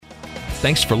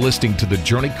Thanks for listening to the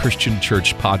Journey Christian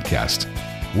Church podcast.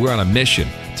 We're on a mission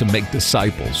to make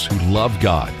disciples who love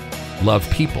God, love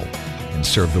people, and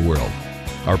serve the world.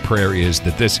 Our prayer is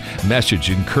that this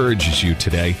message encourages you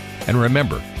today. And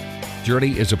remember,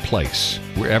 Journey is a place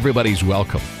where everybody's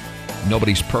welcome,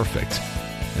 nobody's perfect,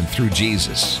 and through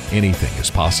Jesus, anything is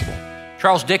possible.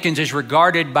 Charles Dickens is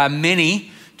regarded by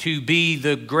many to be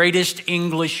the greatest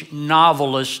English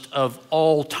novelist of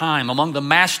all time. Among the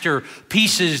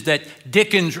masterpieces that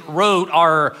Dickens wrote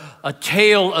are A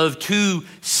Tale of Two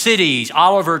Cities,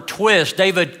 Oliver Twist,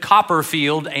 David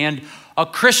Copperfield, and A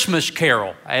Christmas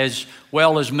Carol, as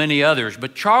well as many others.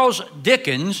 But Charles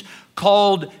Dickens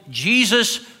called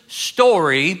Jesus'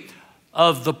 story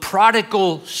of the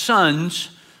prodigal sons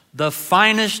the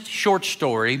finest short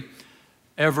story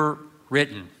ever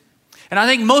written. And I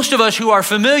think most of us who are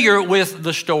familiar with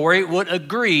the story would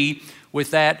agree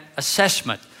with that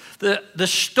assessment. The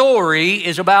story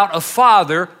is about a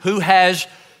father who has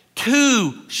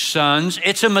two sons.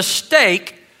 It's a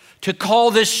mistake to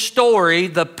call this story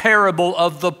the parable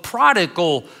of the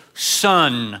prodigal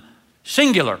son,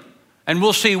 singular. And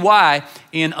we'll see why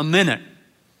in a minute.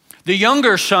 The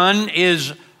younger son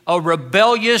is a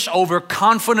rebellious,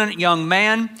 overconfident young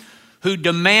man who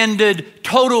demanded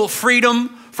total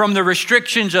freedom from the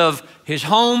restrictions of his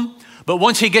home. But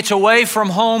once he gets away from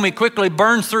home, he quickly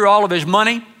burns through all of his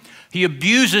money. He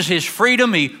abuses his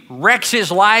freedom. He wrecks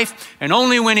his life. And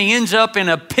only when he ends up in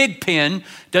a pig pen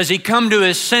does he come to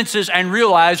his senses and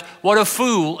realize what a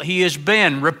fool he has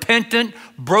been. Repentant,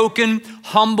 broken,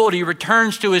 humbled, he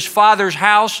returns to his father's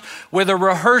house with a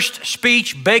rehearsed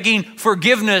speech begging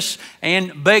forgiveness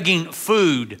and begging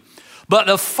food. But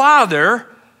the father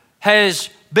has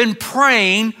been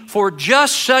praying for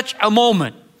just such a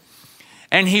moment.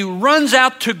 And he runs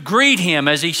out to greet him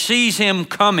as he sees him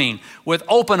coming with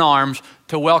open arms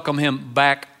to welcome him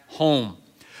back home.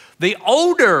 The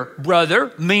older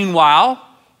brother, meanwhile,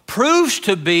 proves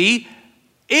to be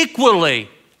equally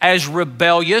as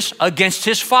rebellious against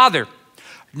his father.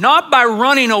 Not by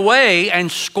running away and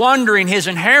squandering his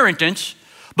inheritance,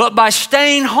 but by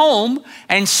staying home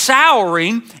and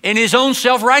souring in his own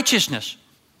self-righteousness.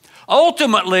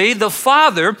 Ultimately, the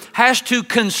father has to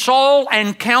console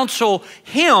and counsel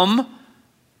him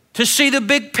to see the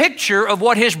big picture of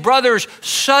what his brother's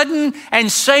sudden and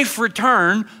safe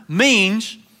return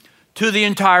means to the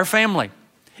entire family.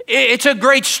 It's a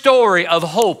great story of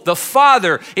hope. The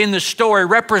father in the story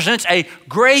represents a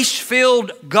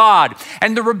grace-filled God,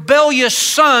 and the rebellious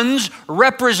sons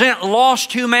represent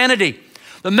lost humanity.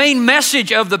 The main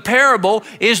message of the parable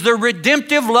is the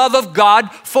redemptive love of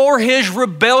God for his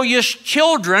rebellious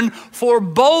children, for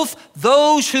both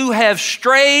those who have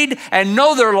strayed and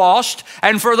know they're lost,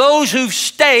 and for those who've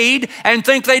stayed and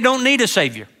think they don't need a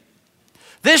Savior.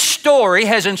 This story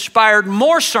has inspired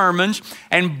more sermons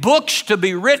and books to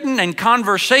be written and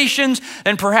conversations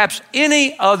than perhaps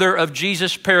any other of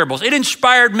Jesus' parables. It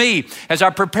inspired me as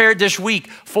I prepared this week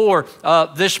for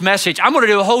this message. I'm going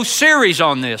to do a whole series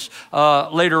on this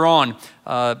later on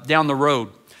down the road.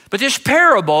 But this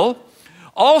parable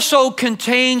also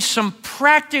contains some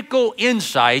practical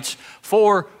insights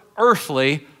for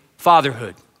earthly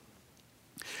fatherhood.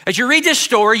 As you read this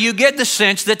story, you get the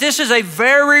sense that this is a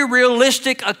very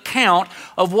realistic account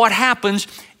of what happens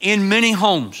in many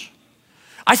homes.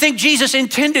 I think Jesus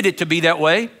intended it to be that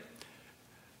way.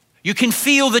 You can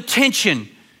feel the tension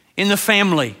in the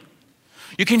family.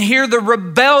 You can hear the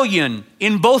rebellion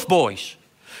in both boys.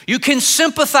 You can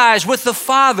sympathize with the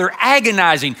father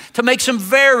agonizing to make some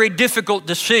very difficult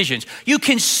decisions. You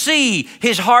can see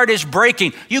his heart is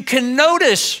breaking. You can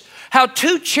notice how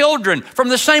two children from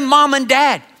the same mom and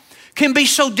dad can be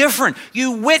so different.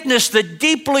 You witness the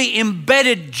deeply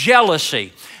embedded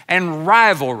jealousy and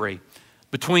rivalry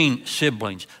between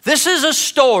siblings. This is a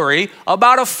story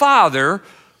about a father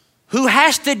who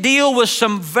has to deal with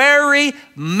some very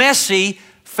messy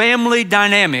family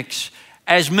dynamics,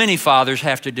 as many fathers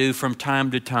have to do from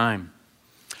time to time.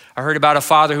 I heard about a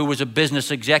father who was a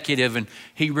business executive, and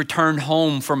he returned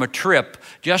home from a trip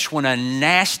just when a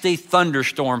nasty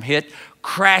thunderstorm hit,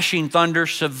 crashing thunder,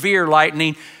 severe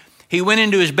lightning. He went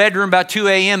into his bedroom about 2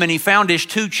 a.m. and he found his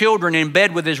two children in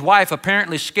bed with his wife,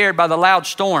 apparently scared by the loud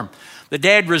storm. The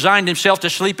dad resigned himself to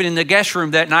sleeping in the guest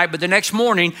room that night, but the next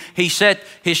morning he set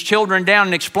his children down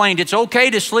and explained, it's okay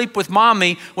to sleep with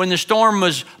mommy when the storm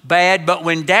was bad, but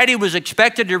when daddy was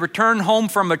expected to return home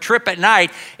from a trip at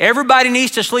night, everybody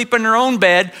needs to sleep in their own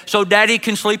bed so daddy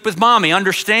can sleep with mommy.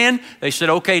 Understand? They said,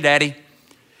 okay, daddy.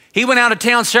 He went out of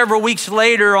town several weeks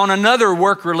later on another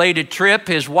work-related trip.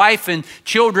 His wife and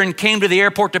children came to the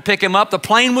airport to pick him up. The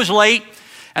plane was late,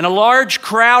 and a large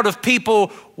crowd of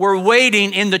people were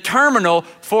waiting in the terminal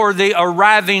for the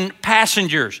arriving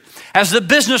passengers. As the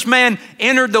businessman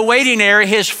entered the waiting area,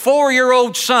 his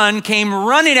 4-year-old son came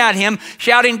running at him,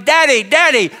 shouting, "Daddy,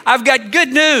 Daddy, I've got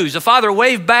good news." The father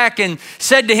waved back and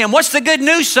said to him, "What's the good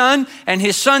news, son?" And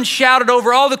his son shouted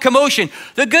over all the commotion,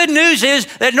 "The good news is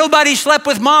that nobody slept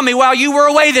with Mommy while you were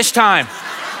away this time."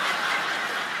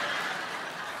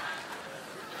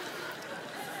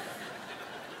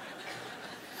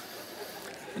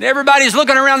 And everybody's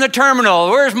looking around the terminal.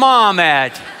 Where's Mom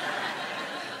at?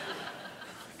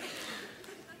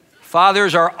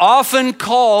 Fathers are often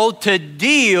called to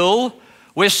deal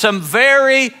with some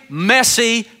very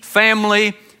messy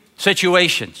family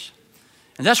situations.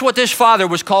 And that's what this father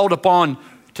was called upon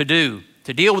to do,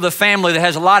 to deal with a family that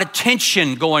has a lot of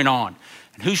tension going on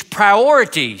and whose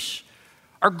priorities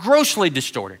are grossly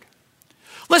distorted.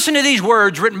 Listen to these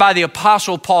words written by the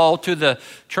Apostle Paul to the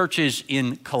churches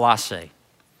in Colossae.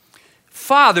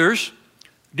 "Fathers,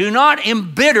 do not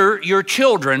embitter your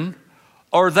children,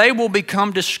 or they will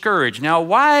become discouraged." Now,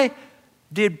 why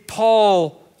did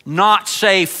Paul not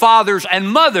say, "Fathers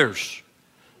and mothers,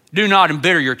 do not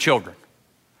embitter your children"?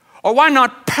 Or why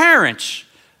not, "Parents,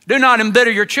 do not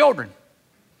embitter your children"?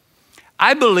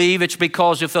 I believe it's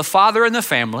because if the father in the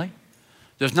family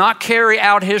does not carry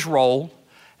out his role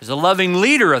as a loving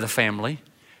leader of the family,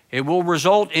 it will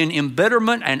result in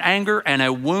embitterment and anger and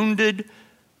a wound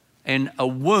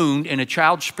in a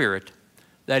child's spirit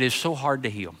that is so hard to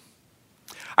heal.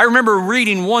 I remember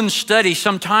reading one study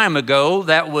some time ago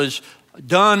that was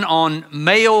done on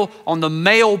the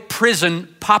male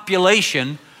prison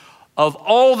population of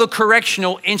all the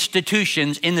correctional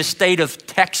institutions in the state of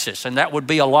Texas, and that would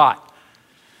be a lot.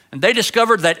 And they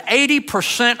discovered that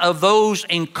 80% of those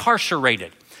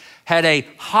incarcerated had a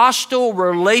hostile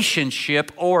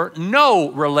relationship or no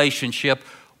relationship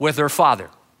with their father.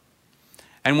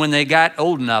 And when they got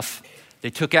old enough,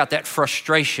 they took out that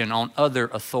frustration on other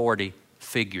authority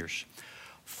figures.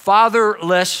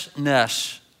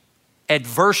 Fatherlessness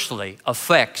adversely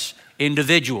affects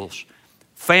individuals,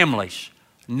 families,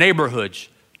 neighborhoods,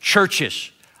 churches,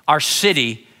 our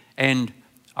city, and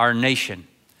our nation.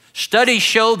 Studies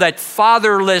show that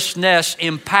fatherlessness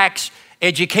impacts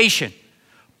education,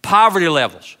 poverty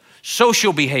levels,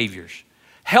 social behaviors,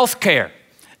 health care,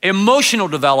 emotional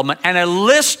development, and a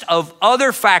list of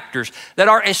other factors that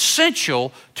are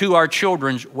essential to our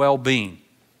children's well-being.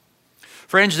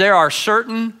 Friends, there are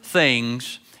certain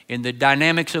things in the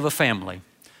dynamics of a family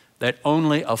that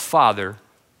only a father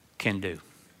can do.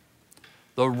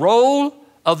 The role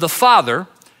of the father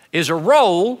is a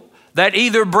role that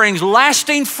either brings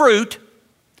lasting fruit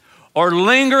or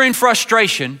lingering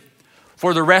frustration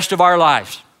for the rest of our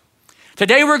lives.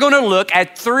 Today we're going to look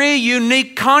at 3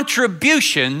 unique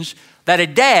contributions that a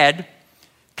dad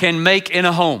can make in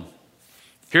a home.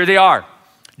 Here they are: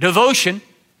 devotion,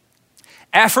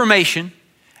 affirmation,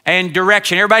 and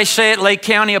direction. Everybody say it, Lake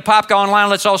County, Apopka Online.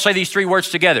 Let's all say these 3 words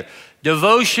together: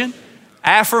 devotion,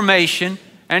 affirmation,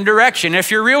 and direction.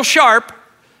 If you're real sharp,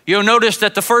 you'll notice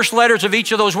that the first letters of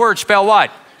each of those words spell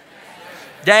what?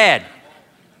 Dad.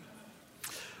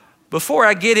 Before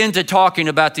I get into talking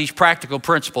about these practical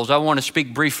principles, I want to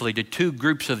speak briefly to 2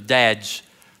 groups of dads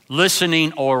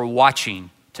listening or watching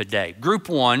today. Group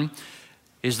 1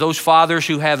 is those fathers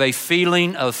who have a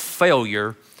feeling of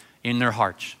failure in their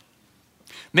hearts.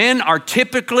 Men are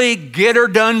typically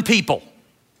get-or-done people.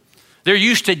 They're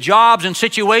used to jobs and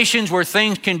situations where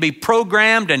things can be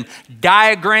programmed and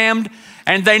diagrammed,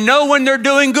 and they know when they're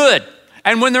doing good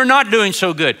and when they're not doing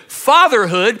so good.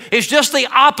 Fatherhood is just the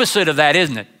opposite of that,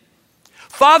 isn't it?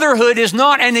 Fatherhood is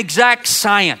not an exact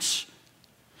science.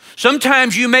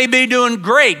 Sometimes you may be doing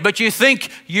great, but you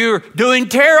think you're doing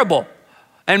terrible,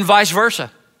 and vice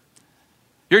versa.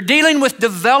 You're dealing with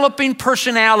developing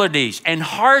personalities and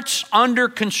hearts under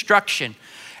construction,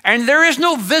 and there is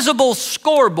no visible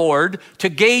scoreboard to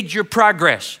gauge your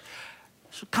progress.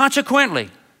 So consequently,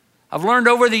 I've learned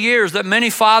over the years that many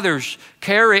fathers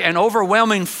carry an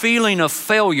overwhelming feeling of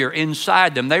failure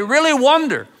inside them. They really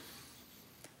wonder,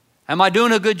 am I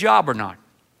doing a good job or not?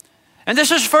 And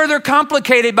this is further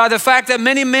complicated by the fact that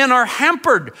many men are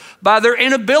hampered by their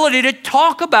inability to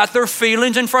talk about their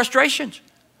feelings and frustrations.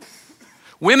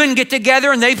 Women get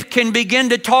together and they can begin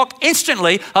to talk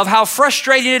instantly of how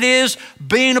frustrating it is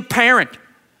being a parent.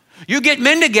 You get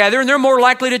men together and they're more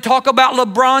likely to talk about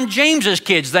LeBron James's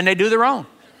kids than they do their own.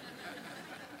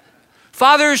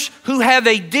 Fathers who have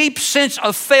a deep sense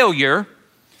of failure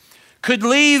could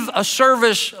leave a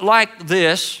service like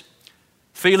this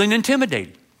feeling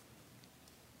intimidated.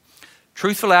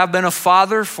 Truthfully, I've been a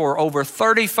father for over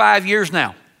 35 years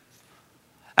now.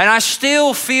 And I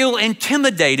still feel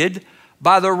intimidated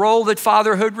by the role that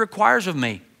fatherhood requires of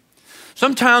me.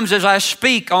 Sometimes as I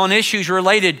speak on issues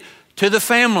related to the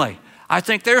family, I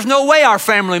think there's no way our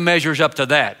family measures up to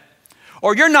that.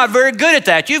 Or you're not very good at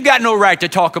that. You've got no right to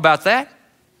talk about that.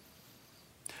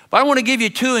 But I want to give you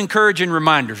two encouraging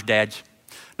reminders, dads.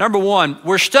 Number one,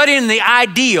 we're studying the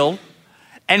ideal,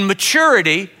 and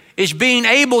maturity is being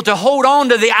able to hold on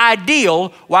to the ideal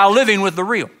while living with the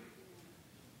real.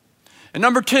 And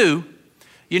number two,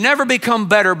 you never become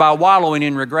better by wallowing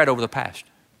in regret over the past.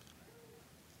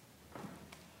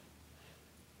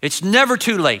 It's never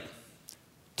too late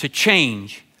to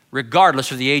change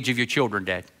regardless of the age of your children,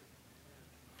 Dad.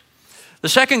 The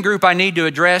second group I need to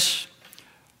address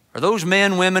are those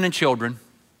men, women, and children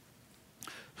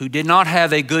who did not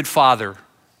have a good father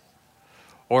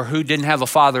or who didn't have a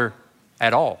father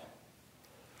at all.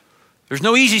 There's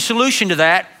no easy solution to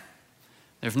that.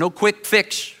 There's no quick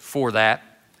fix for that.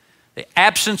 The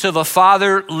absence of a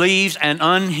father leaves an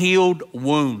unhealed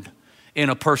wound in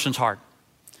a person's heart.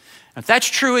 If that's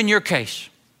true in your case,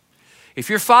 if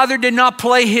your father did not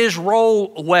play his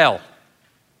role well,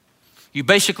 you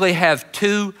basically have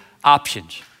two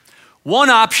options. One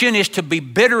option is to be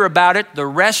bitter about it the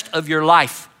rest of your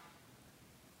life.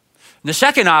 And the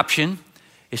second option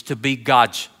is to be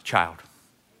God's child.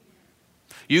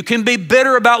 You can be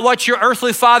bitter about what your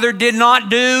earthly father did not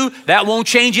do. That won't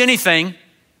change anything.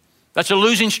 That's a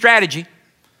losing strategy.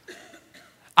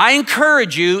 I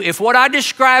encourage you, if what I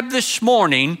described this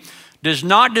morning does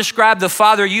not describe the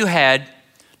father you had,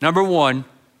 number one,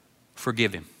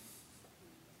 forgive him.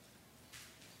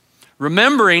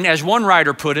 Remembering, as one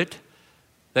writer put it,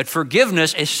 that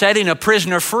forgiveness is setting a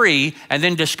prisoner free and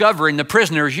then discovering the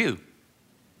prisoner is you.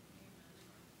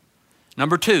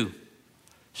 Number two,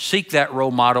 seek that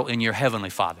role model in your heavenly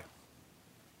Father.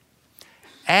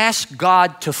 Ask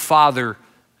God to father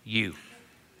you.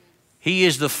 He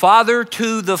is the father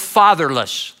to the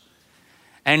fatherless,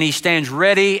 and he stands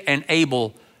ready and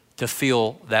able to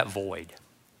fill that void.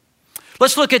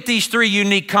 Let's look at these three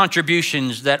unique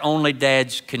contributions that only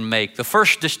dads can make. The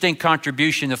first distinct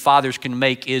contribution that fathers can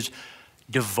make is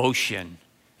devotion.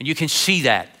 And you can see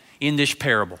that in this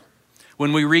parable.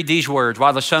 When we read these words,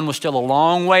 while the son was still a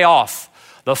long way off,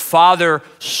 the father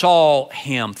saw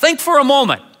him. Think for a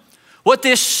moment what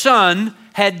this son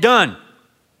had done.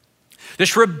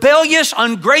 This rebellious,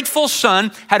 ungrateful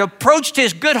son had approached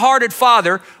his good-hearted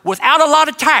father without a lot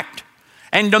of tact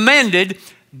and demanded,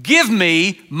 "Give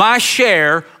me my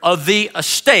share of the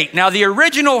estate." Now, the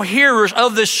original hearers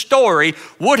of this story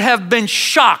would have been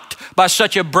shocked by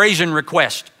such a brazen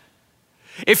request.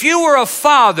 If you were a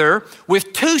father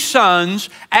with two sons,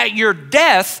 at your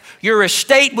death, your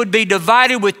estate would be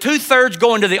divided with 2/3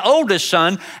 going to the oldest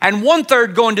son and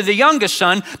 1/3 going to the youngest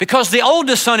son, because the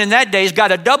oldest son in that day has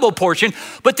got a double portion.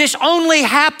 But this only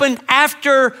happened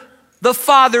after the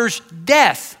father's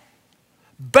death.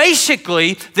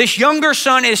 Basically, this younger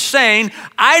son is saying,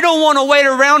 I don't want to wait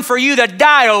around for you to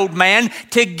die, old man,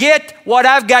 to get what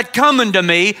I've got coming to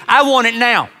me. I want it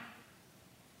now.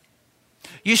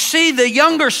 You see, the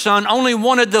younger son only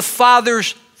wanted the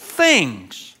father's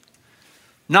things,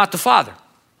 not the father.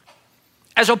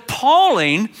 As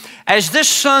appalling as this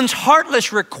son's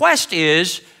heartless request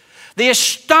is, the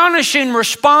astonishing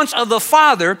response of the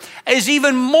father is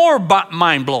even more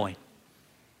mind-blowing.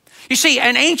 You see,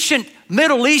 an ancient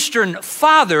Middle Eastern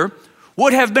father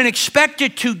would have been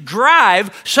expected to drive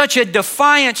such a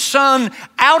defiant son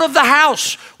out of the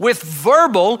house with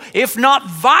verbal, if not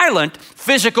violent,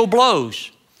 physical blows.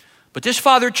 But this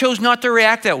father chose not to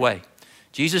react that way.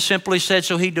 Jesus simply said,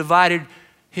 so he divided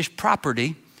his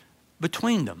property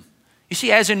between them. You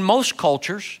see, as in most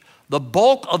cultures, the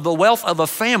bulk of the wealth of a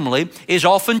family is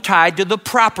often tied to the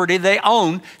property they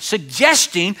own,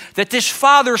 suggesting that this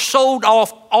father sold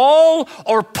off all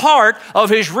or part of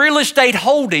his real estate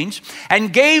holdings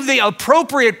and gave the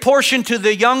appropriate portion to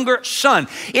the younger son.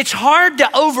 It's hard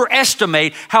to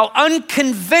overestimate how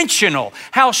unconventional,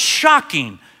 how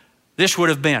shocking this would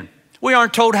have been. We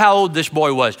aren't told how old this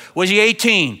boy was. Was he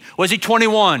 18? Was he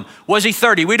 21? Was he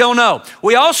 30? We don't know.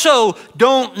 We also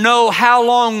don't know how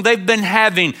long they've been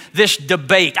having this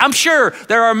debate. I'm sure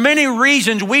there are many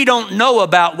reasons we don't know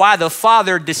about why the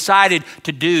father decided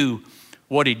to do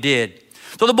what he did.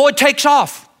 So the boy takes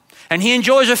off and he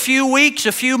enjoys a few weeks,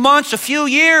 a few months, a few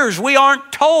years. We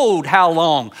aren't told how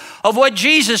long, of what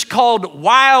Jesus called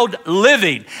wild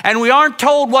living. And we aren't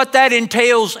told what that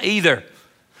entails either.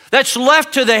 That's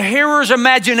left to the hearer's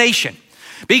imagination,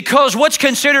 because what's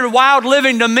considered wild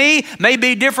living to me may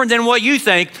be different than what you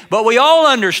think, but we all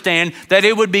understand that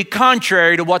it would be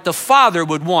contrary to what the father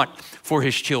would want for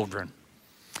his children.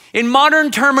 In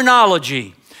modern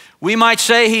terminology, we might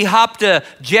say he hopped a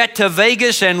jet to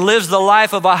Vegas and lives the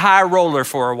life of a high roller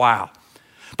for a while.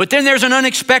 But then there's an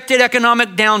unexpected economic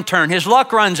downturn. His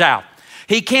luck runs out.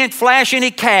 He can't flash any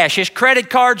cash. His credit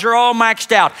cards are all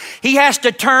maxed out. He has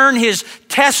to turn his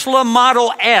Tesla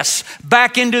Model S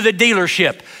back into the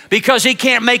dealership because he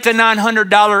can't make the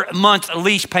 $900 a month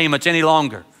lease payments any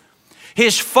longer.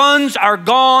 His funds are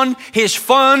gone. His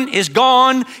fun is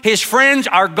gone. His friends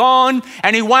are gone.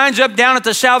 And he winds up down at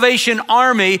the Salvation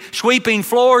Army sweeping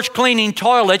floors, cleaning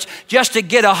toilets just to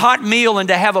get a hot meal and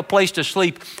to have a place to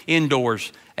sleep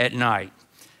indoors at night.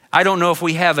 I don't know if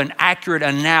we have an accurate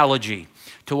analogy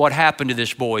to what happened to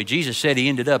this boy. Jesus said he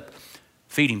ended up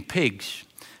feeding pigs.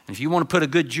 And if you want to put a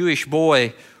good Jewish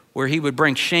boy where he would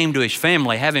bring shame to his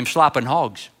family, have him slopping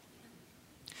hogs.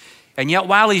 And yet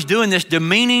while he's doing this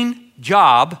demeaning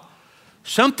job,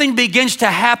 something begins to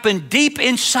happen deep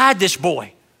inside this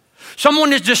boy.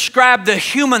 Someone has described the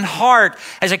human heart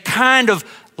as a kind of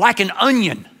like an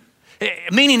onion,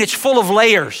 meaning it's full of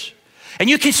layers. And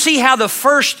you can see how the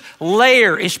first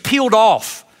layer is peeled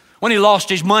off when he lost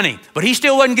his money, but he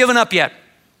still wasn't giving up yet.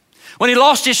 When he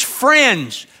lost his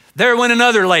friends, there went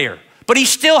another layer, but he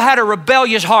still had a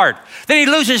rebellious heart. Then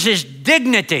he loses his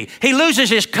dignity. He loses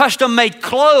his custom-made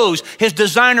clothes, his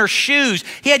designer shoes.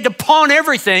 He had to pawn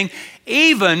everything,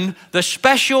 even the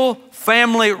special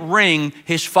family ring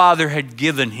his father had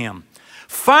given him.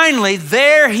 Finally,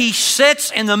 there he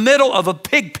sits in the middle of a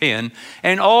pig pen,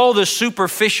 and all the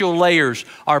superficial layers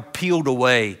are peeled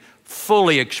away,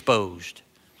 fully exposed.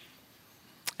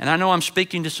 And I know I'm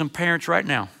speaking to some parents right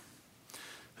now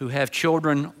who have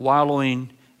children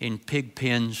wallowing in pig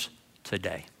pens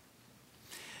today.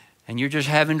 And you're just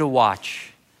having to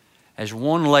watch as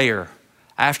one layer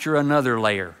after another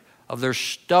layer of their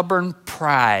stubborn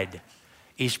pride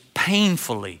is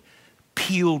painfully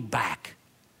peeled back.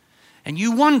 And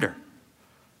you wonder,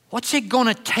 what's it going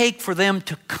to take for them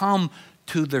to come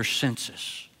to their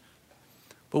senses?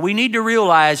 But we need to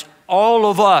realize all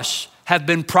of us have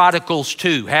been prodigals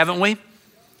too, haven't we?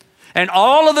 And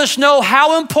all of us know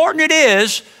how important it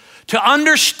is to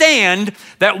understand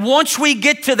that once we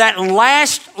get to that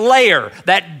last layer,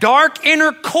 that dark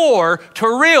inner core,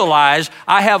 to realize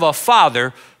I have a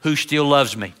Father who still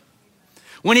loves me.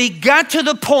 When he got to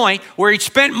the point where he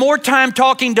spent more time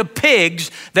talking to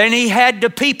pigs than he had to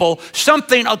people,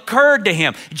 something occurred to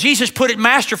him. Jesus put it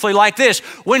masterfully like this: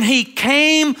 when he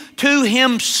came to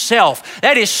himself.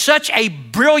 That is such a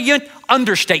brilliant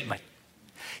understatement.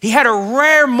 He had a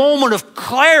rare moment of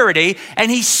clarity,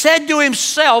 and he said to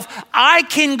himself, I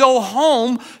can go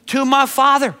home to my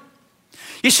Father.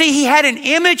 You see, he had an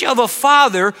image of a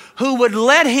Father who would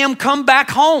let him come back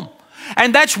home.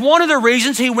 And that's one of the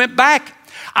reasons he went back.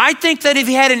 I think that if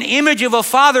he had an image of a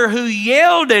Father who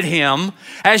yelled at him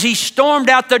as he stormed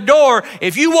out the door,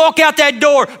 if you walk out that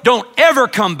door, don't ever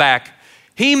come back,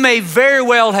 he may very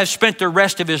well have spent the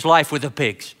rest of his life with the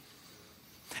pigs.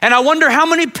 And I wonder how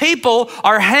many people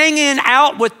are hanging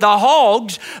out with the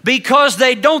hogs because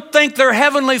they don't think their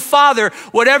Heavenly Father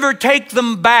would ever take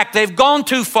them back. They've gone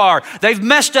too far. They've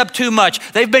messed up too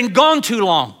much. They've been gone too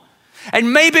long.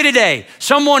 And maybe today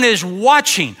someone is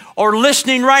watching or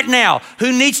listening right now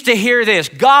who needs to hear this.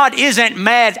 God isn't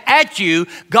mad at you.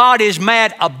 God is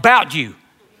mad about you.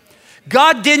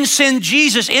 God didn't send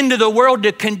Jesus into the world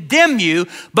to condemn you,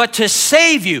 but to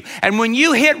save you. And when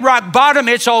you hit rock bottom,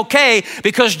 it's okay,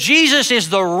 because Jesus is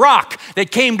the rock that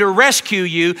came to rescue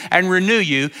you and renew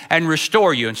you and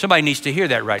restore you. And somebody needs to hear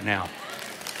that right now.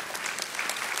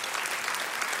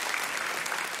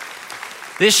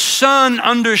 This son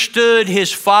understood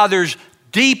his father's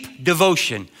deep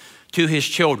devotion to his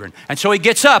children. And so he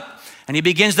gets up and he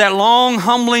begins that long,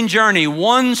 humbling journey,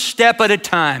 one step at a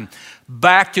time,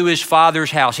 back to his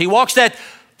father's house. He walks that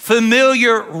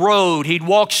familiar road he'd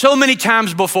walked so many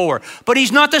times before, but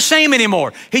he's not the same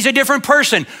anymore. He's a different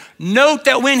person. Note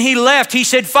that when he left, he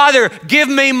said, Father, give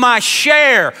me my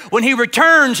share. When he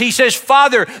returns, he says,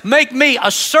 Father, make me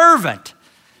a servant.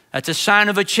 That's a sign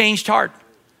of a changed heart.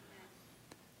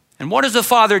 And what is the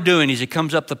Father doing as he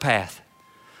comes up the path?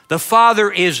 The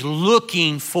Father is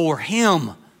looking for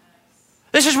him.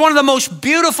 This is one of the most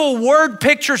beautiful word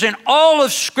pictures in all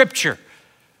of Scripture.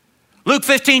 Luke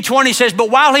 15:20 says, but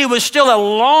while he was still a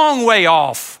long way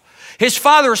off, his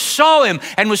father saw him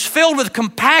and was filled with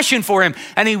compassion for him,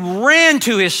 and he ran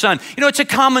to his son. You know, it's a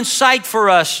common sight for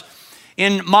us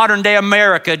in modern day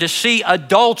America to see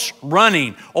adults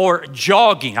running or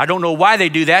jogging. I don't know why they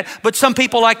do that, but some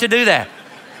people like to do that.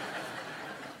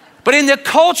 But in the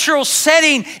cultural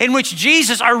setting in which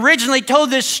Jesus originally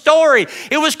told this story,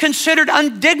 it was considered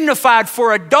undignified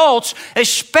for adults,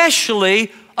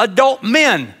 especially adult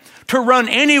men to run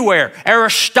anywhere.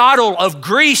 Aristotle of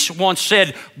Greece once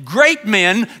said, great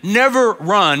men never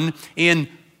run in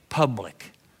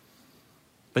public.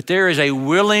 But there is a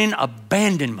willing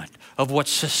abandonment of what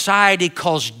society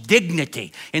calls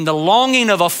dignity in the longing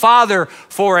of a father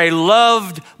for a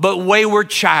loved but wayward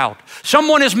child.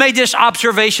 Someone has made this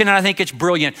observation, and I think it's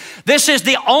brilliant. This is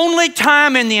the only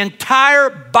time in the entire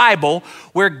Bible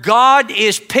where God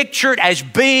is pictured as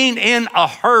being in a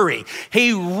hurry.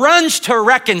 He runs to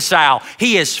reconcile.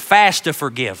 He is fast to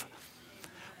forgive.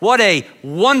 What a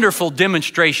wonderful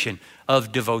demonstration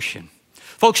of devotion.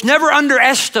 Folks, never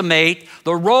underestimate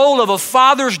the role of a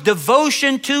father's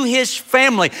devotion to his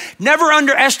family. Never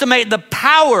underestimate the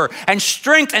power and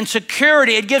strength and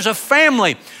security it gives a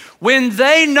family when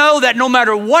they know that no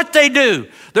matter what they do,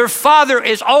 their father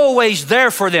is always there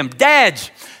for them.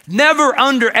 Dads, never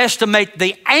underestimate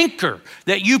the anchor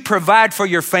that you provide for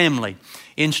your family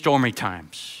in stormy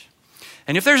times.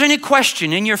 And if there's any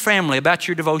question in your family about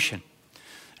your devotion,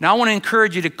 now I want to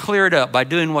encourage you to clear it up by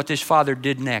doing what this father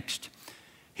did next.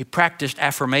 He practiced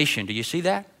affirmation. Do you see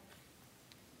that?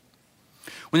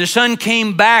 When the son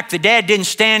came back, the dad didn't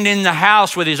stand in the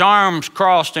house with his arms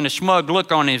crossed and a smug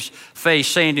look on his face,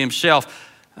 saying to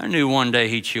himself, I knew one day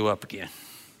he'd show up again.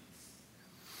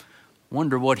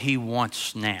 Wonder what he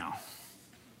wants now.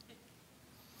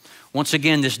 Once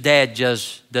again, this dad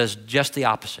does just the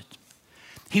opposite.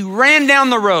 He ran down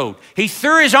the road. He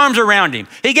threw his arms around him.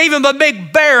 He gave him a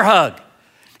big bear hug.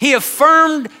 He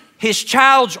affirmed his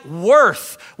child's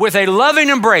worth with a loving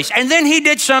embrace. And then he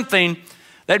did something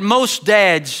that most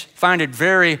dads find it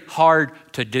very hard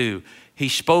to do. He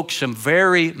spoke some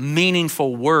very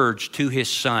meaningful words to his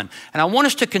son. And I want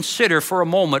us to consider for a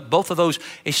moment both of those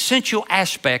essential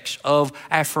aspects of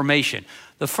affirmation.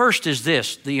 The first is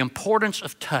this, the importance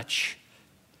of touch.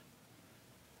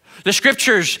 The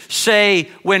scriptures say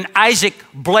when Isaac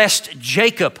blessed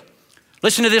Jacob,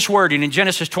 listen to this wording in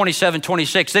Genesis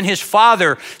 27:26. Then his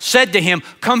father said to him,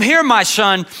 come here, my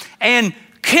son, and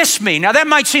kiss me. Now that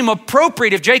might seem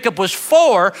appropriate if Jacob was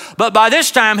 4, but by this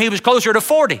time he was closer to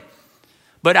 40.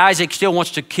 But Isaac still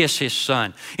wants to kiss his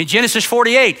son. In Genesis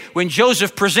 48, when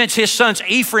Joseph presents his sons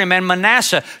Ephraim and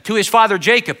Manasseh to his father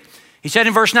Jacob, he said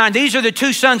in verse 9, these are the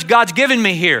 2 sons God's given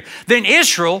me here. Then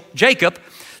Israel, Jacob,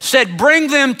 said, bring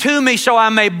them to me so I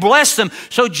may bless them.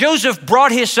 So Joseph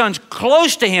brought his sons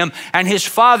close to him, and his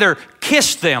father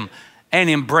kissed them and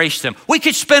embraced them. We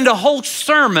could spend a whole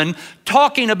sermon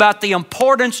talking about the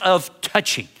importance of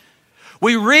touching.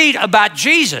 We read about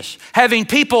Jesus having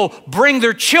people bring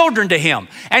their children to him,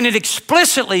 and it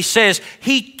explicitly says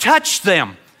he touched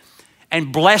them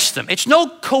and blessed them. It's no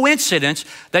coincidence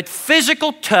that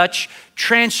physical touch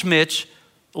transmits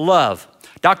love.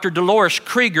 Dr. Dolores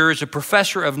Krieger is a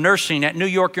professor of nursing at New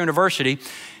York University,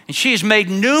 and she has made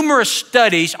numerous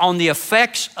studies on the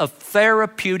effects of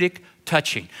therapeutic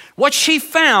touching. What she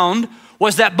found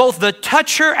was that both the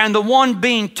toucher and the one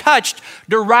being touched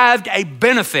derived a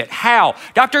benefit. How?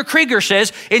 Dr. Krieger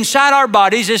says inside our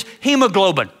bodies is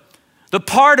hemoglobin, the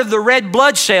part of the red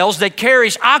blood cells that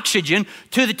carries oxygen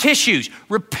to the tissues.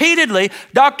 Repeatedly,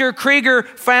 Dr. Krieger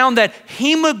found that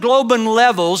hemoglobin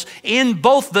levels in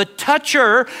both the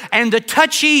toucher and the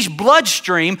touchee's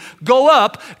bloodstream go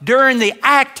up during the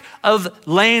act of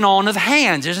laying on of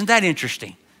hands. Isn't that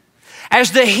interesting?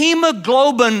 As the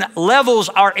hemoglobin levels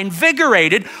are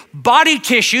invigorated, body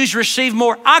tissues receive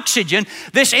more oxygen.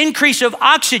 This increase of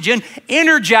oxygen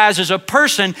energizes a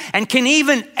person and can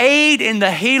even aid in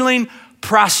the healing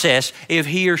process if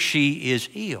he or she is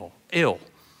ill.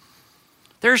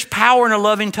 There's power in a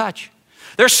loving touch.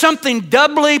 There's something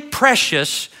doubly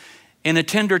precious in a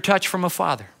tender touch from a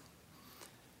father.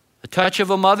 The touch of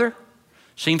a mother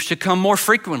seems to come more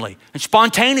frequently and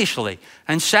spontaneously,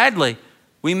 and sadly,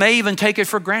 we may even take it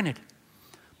for granted.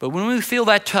 But when we feel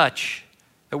that touch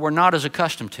that we're not as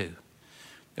accustomed to,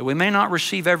 that we may not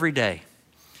receive every day,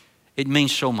 it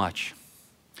means so much.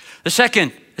 The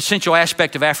second essential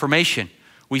aspect of affirmation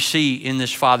we see in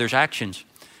this father's actions,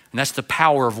 and that's the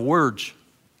power of words.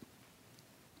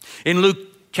 In Luke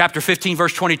chapter 15,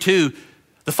 verse 22,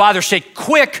 the father said,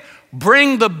 quick,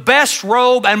 bring the best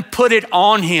robe and put it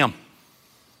on him.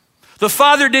 The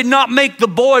father did not make the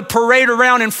boy parade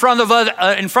around in front of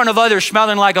others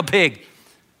smelling like a pig.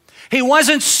 He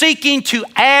wasn't seeking to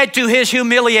add to his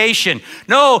humiliation.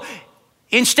 No,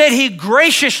 instead he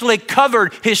graciously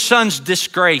covered his son's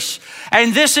disgrace.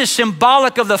 And this is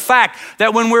symbolic of the fact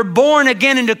that when we're born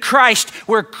again into Christ,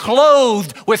 we're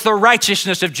clothed with the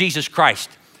righteousness of Jesus Christ.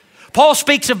 Paul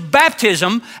speaks of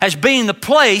baptism as being the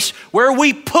place where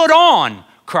we put on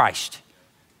Christ.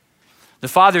 The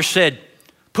father said,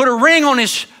 put a ring on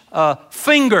his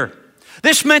finger.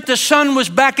 This meant the son was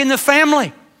back in the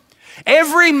family.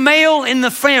 Every male in the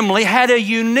family had a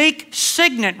unique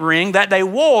signet ring that they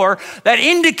wore that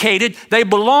indicated they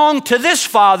belonged to this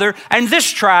father and this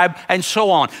tribe and so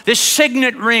on. This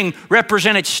signet ring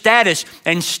represented status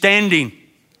and standing.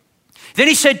 Then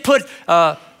he said, put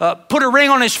a ring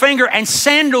on his finger and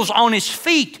sandals on his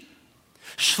feet.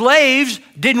 Slaves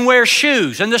didn't wear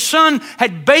shoes, and the son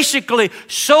had basically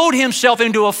sold himself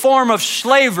into a form of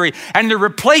slavery, and the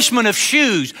replacement of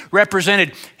shoes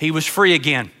represented he was free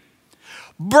again.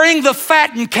 Bring the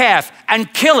fattened calf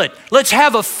and kill it. Let's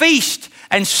have a feast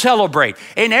and celebrate.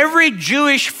 In every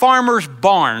Jewish farmer's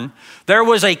barn, there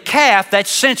was a calf that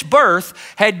since birth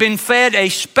had been fed a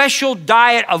special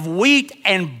diet of wheat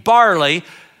and barley,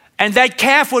 and that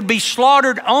calf would be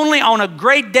slaughtered only on a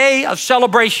great day of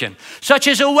celebration, such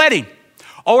as a wedding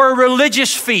or a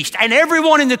religious feast, and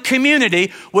everyone in the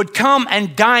community would come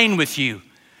and dine with you.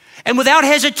 And without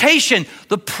hesitation,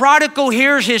 the prodigal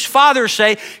hears his father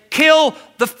say, kill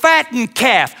the fattened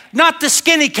calf, not the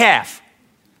skinny calf.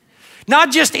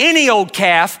 Not just any old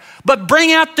calf, but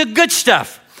bring out the good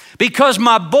stuff, because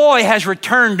my boy has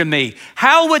returned to me.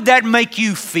 How would that make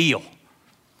you feel?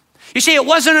 You see, it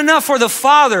wasn't enough for the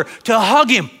father to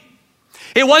hug him.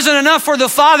 It wasn't enough for the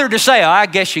father to say, I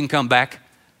guess you can come back.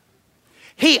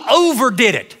 He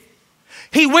overdid it.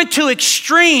 He went to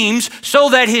extremes so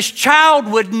that his child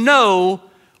would know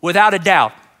without a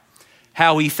doubt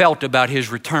how he felt about his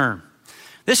return.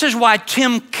 This is why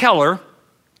Tim Keller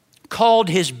called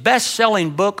his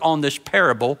best-selling book on this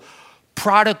parable,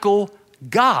 Prodigal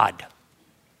God.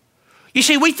 You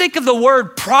see, we think of the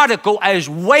word prodigal as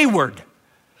wayward,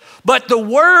 but the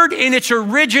word in its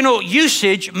original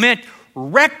usage meant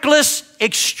reckless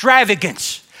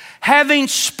extravagance, having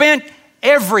spent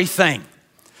everything.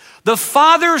 The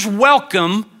father's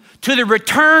welcome to the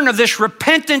return of this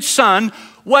repentant son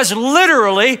was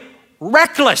literally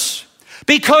reckless,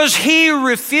 because he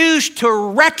refused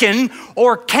to reckon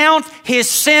or count his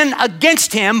sin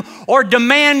against him or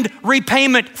demand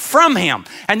repayment from him.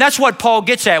 And that's what Paul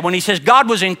gets at when he says God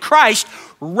was in Christ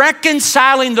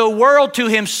reconciling the world to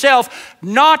himself,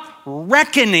 not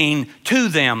reckoning to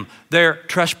them their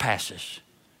trespasses.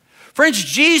 Friends,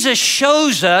 Jesus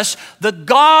shows us the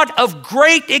God of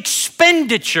great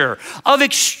expenditure, of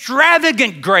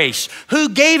extravagant grace, who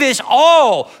gave his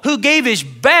all, who gave his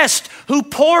best, who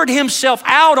poured himself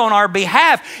out on our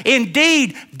behalf.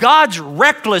 Indeed, God's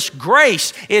reckless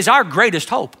grace is our greatest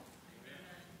hope.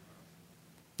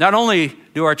 Not only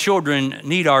do our children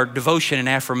need our devotion and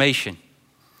affirmation,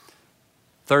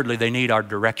 thirdly, they need our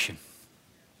direction.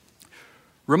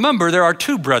 Remember, there are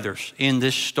two brothers in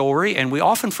this story, and we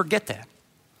often forget that.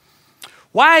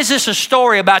 Why is this a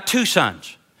story about two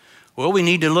sons? Well, we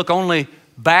need to look only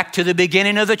back to the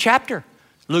beginning of the chapter.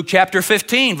 Luke chapter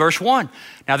 15, verse 1.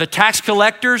 Now the tax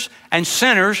collectors and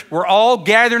sinners were all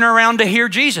gathering around to hear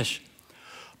Jesus.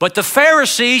 But the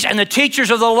Pharisees and the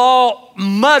teachers of the law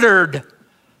muttered,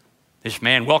 this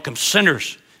man welcomes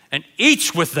sinners and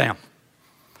eats with them.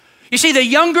 You see, the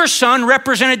younger son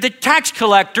represented the tax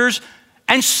collectors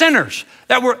and sinners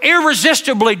that were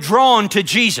irresistibly drawn to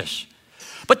Jesus.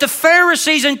 But the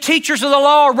Pharisees and teachers of the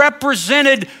law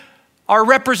are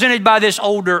represented by this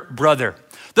older brother.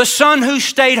 The son who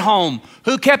stayed home,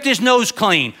 who kept his nose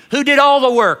clean, who did all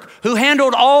the work, who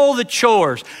handled all the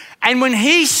chores. And when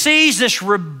he sees this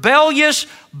rebellious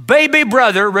baby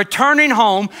brother returning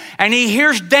home, and he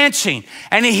hears dancing,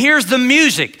 and he hears the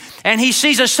music, and he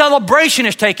sees a celebration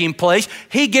is taking place,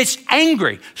 he gets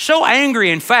angry. So angry,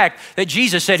 in fact, that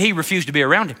Jesus said he refused to be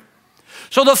around him.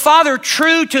 So the father,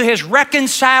 true to his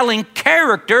reconciling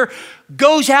character,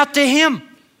 goes out to him.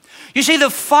 You see, the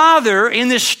father in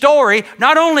this story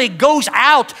not only goes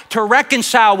out to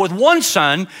reconcile with one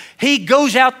son, he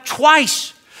goes out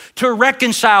twice to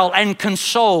reconcile and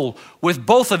console with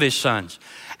both of his sons.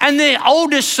 And the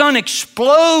oldest son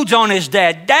explodes on his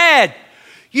dad. Dad,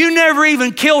 you never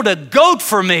even killed a goat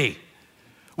for me.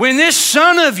 When this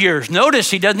son of yours,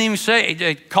 notice he doesn't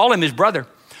even call him his brother.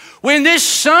 When this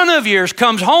son of yours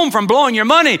comes home from blowing your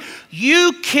money,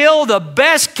 you kill the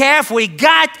best calf we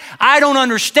got. I don't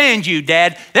understand you,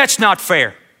 Dad. That's not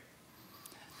fair.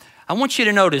 I want you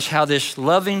to notice how this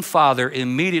loving father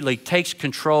immediately takes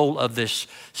control of this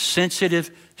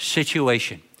sensitive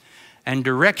situation and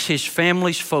directs his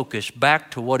family's focus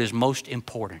back to what is most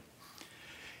important.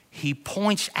 He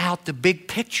points out the big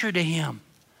picture to him.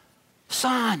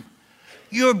 Son,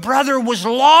 your brother was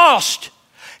lost.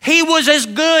 He was as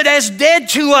good as dead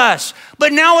to us,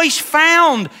 but now he's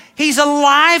found. He's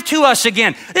alive to us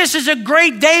again. This is a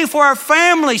great day for our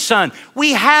family, son.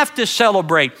 We have to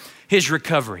celebrate his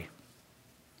recovery.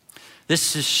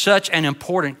 This is such an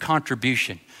important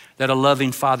contribution that a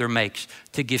loving father makes,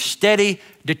 to give steady,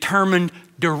 determined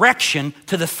direction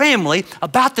to the family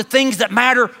about the things that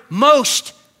matter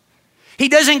most. He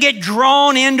doesn't get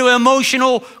drawn into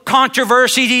emotional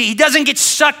controversy. He doesn't get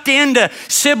sucked into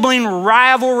sibling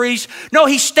rivalries. No,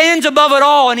 he stands above it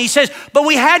all and he says, but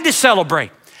we had to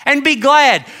celebrate and be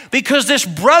glad because this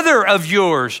brother of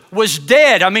yours was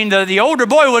dead. I mean, the older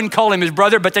boy wouldn't call him his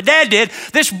brother, but the dad did.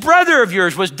 This brother of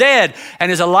yours was dead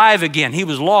and is alive again. He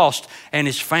was lost and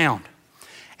is found.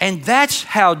 And that's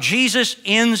how Jesus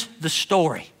ends the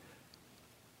story.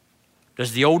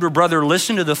 Does the older brother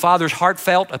listen to the father's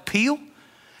heartfelt appeal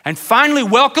and finally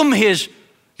welcome his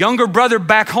younger brother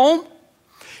back home?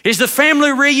 Is the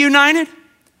family reunited?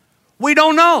 We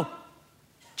don't know.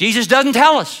 Jesus doesn't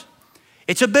tell us.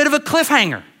 It's a bit of a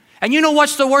cliffhanger. And you know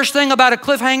what's the worst thing about a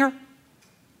cliffhanger?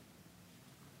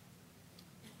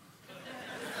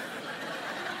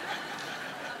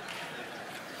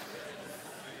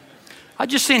 I've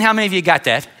just seen how many of you got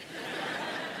that.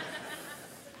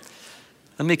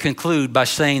 Let me conclude by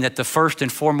saying that the first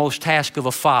and foremost task of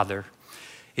a father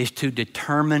is to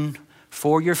determine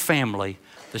for your family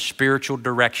the spiritual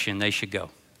direction they should go.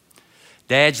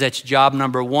 Dads, that's job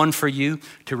number one for you,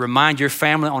 to remind your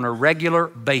family on a regular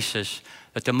basis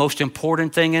that the most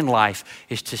important thing in life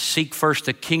is to seek first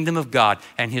the kingdom of God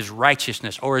and his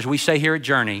righteousness, or as we say here at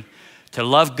Journey, to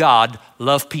love God,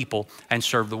 love people, and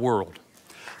serve the world.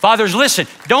 Fathers, listen,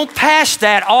 don't pass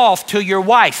that off to your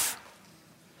wife.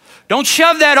 Don't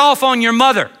shove that off on your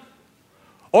mother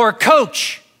or a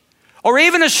coach or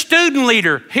even a student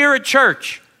leader here at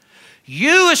church.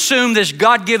 You assume this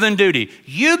God-given duty.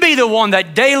 You be the one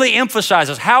that daily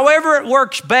emphasizes, however it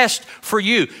works best for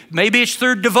you. Maybe it's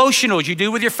through devotionals you do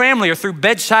with your family, or through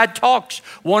bedside talks,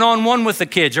 one-on-one with the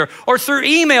kids, or through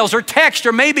emails or text,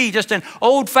 or maybe just an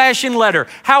old-fashioned letter.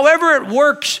 However it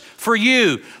works for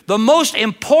you, the most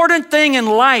important thing in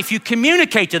life you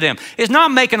communicate to them is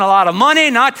not making a lot of money,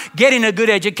 not getting a good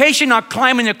education, not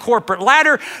climbing the corporate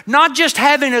ladder, not just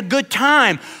having a good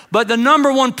time, but the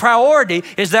number one priority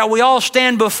is that we all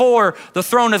stand before the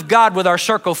throne of God with our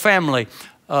circle family,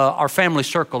 our family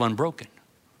circle unbroken.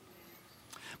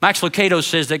 Max Lucado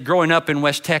says that growing up in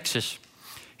West Texas,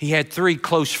 he had 3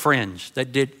 close friends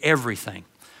that did everything.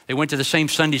 They went to the same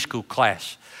Sunday school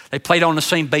class. They played on the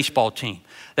same baseball team.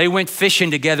 They went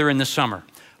fishing together in the summer.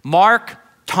 Mark,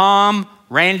 Tom,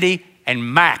 Randy,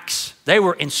 and Max. They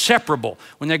were inseparable.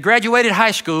 When they graduated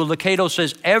high school, Lucado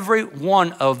says every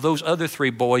one of those other 3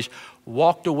 boys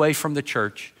walked away from the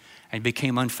church and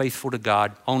became unfaithful to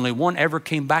God. Only one ever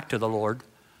came back to the Lord,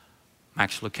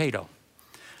 Max Lucado.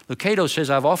 Lucado says,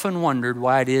 I've often wondered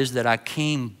why it is that I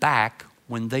came back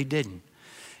when they didn't.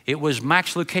 It was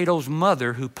Max Lucado's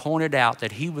mother who pointed out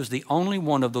that he was the only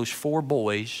one of those 4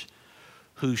 boys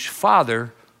whose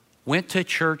father went to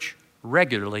church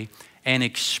regularly and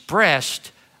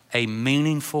expressed a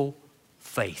meaningful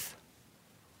faith.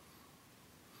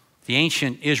 The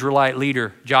ancient Israelite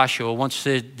leader Joshua once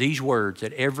said these words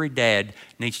that every dad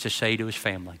needs to say to his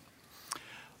family.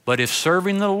 But if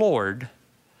serving the Lord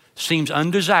seems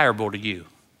undesirable to you,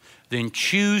 then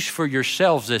choose for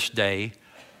yourselves this day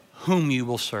whom you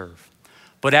will serve.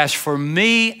 But as for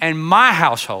me and my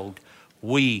household,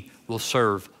 we will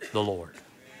serve the Lord.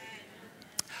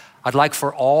 I'd like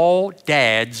for all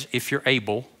dads, if you're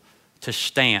able, to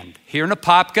stand. Here in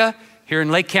Apopka, here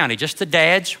in Lake County, just the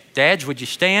dads. Dads, would you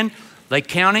stand? Lake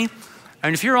County.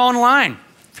 And if you're online,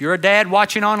 if you're a dad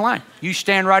watching online, you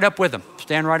stand right up with them.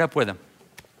 Stand right up with them.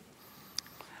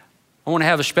 I want to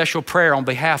have a special prayer on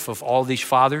behalf of all these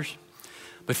fathers.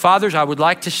 But fathers, I would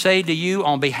like to say to you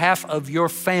on behalf of your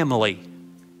family,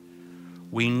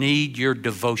 we need your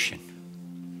devotion.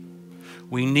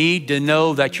 We need to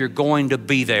know that you're going to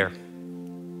be there.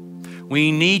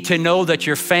 We need to know that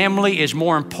your family is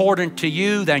more important to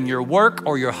you than your work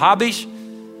or your hobbies.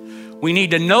 We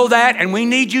need to know that, and we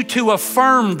need you to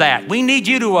affirm that. We need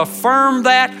you to affirm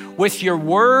that with your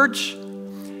words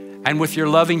and with your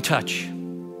loving touch.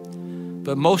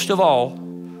 But most of all,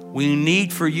 we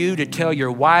need for you to tell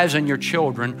your wives and your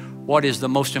children what is the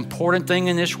most important thing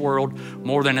in this world,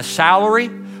 more than a salary,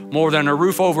 more than a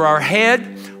roof over our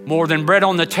head, more than bread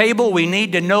on the table. We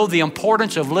need to know the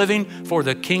importance of living for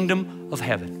the kingdom of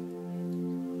heaven.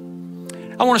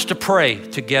 I want us to pray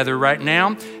together right now.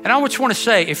 And I just want to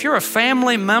say, if you're a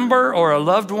family member or a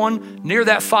loved one near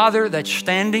that father that's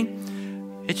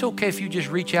standing, it's okay if you just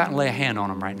reach out and lay a hand on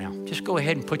them right now. Just go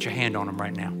ahead and put your hand on them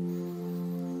right now.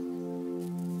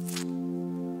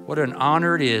 What an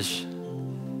honor it is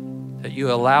that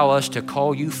you allow us to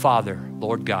call you Father,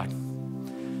 Lord God.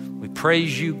 We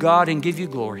praise you, God, and give you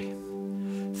glory.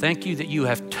 Thank you that you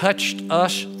have touched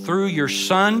us through your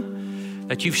Son,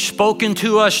 that you've spoken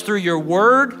to us through your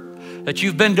word, that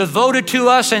you've been devoted to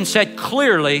us and set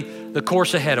clearly the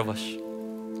course ahead of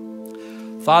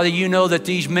us. Father, you know that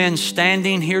these men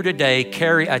standing here today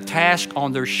carry a task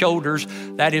on their shoulders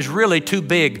that is really too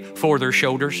big for their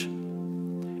shoulders.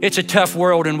 It's a tough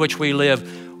world in which we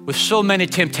live with so many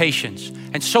temptations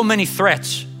and so many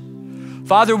threats.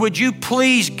 Father, would you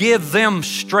please give them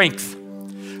strength?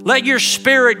 Let your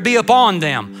Spirit be upon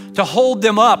them to hold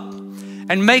them up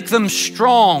and make them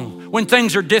strong when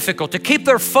things are difficult, to keep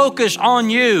their focus on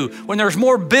you when there's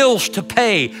more bills to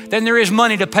pay than there is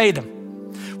money to pay them,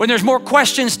 when there's more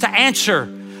questions to answer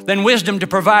than wisdom to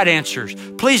provide answers.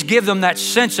 Please give them that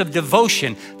sense of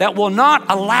devotion that will not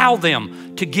allow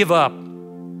them to give up.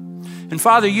 And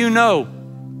Father, you know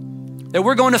that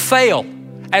we're going to fail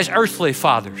as earthly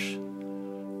fathers.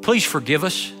 Please forgive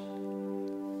us.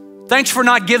 Thanks for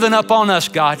not giving up on us,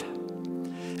 God.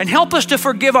 And help us to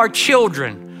forgive our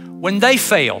children when they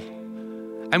fail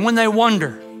and when they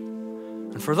wonder.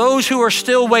 And for those who are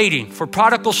still waiting for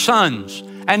prodigal sons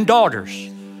and daughters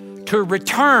to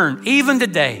return even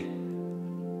today,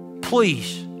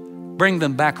 please bring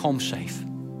them back home safe.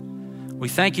 We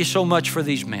thank you so much for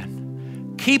these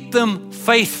men. Keep them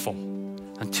faithful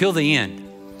until the end.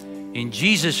 In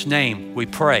Jesus' name we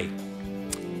pray.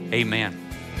 Amen.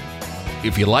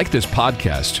 If you like this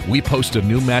podcast, we post a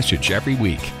new message every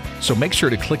week. So make sure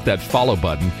to click that follow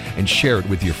button and share it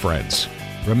with your friends.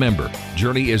 Remember,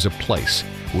 Journey is a place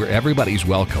where everybody's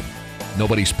welcome.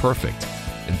 Nobody's perfect.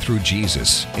 And through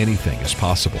Jesus, anything is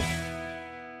possible.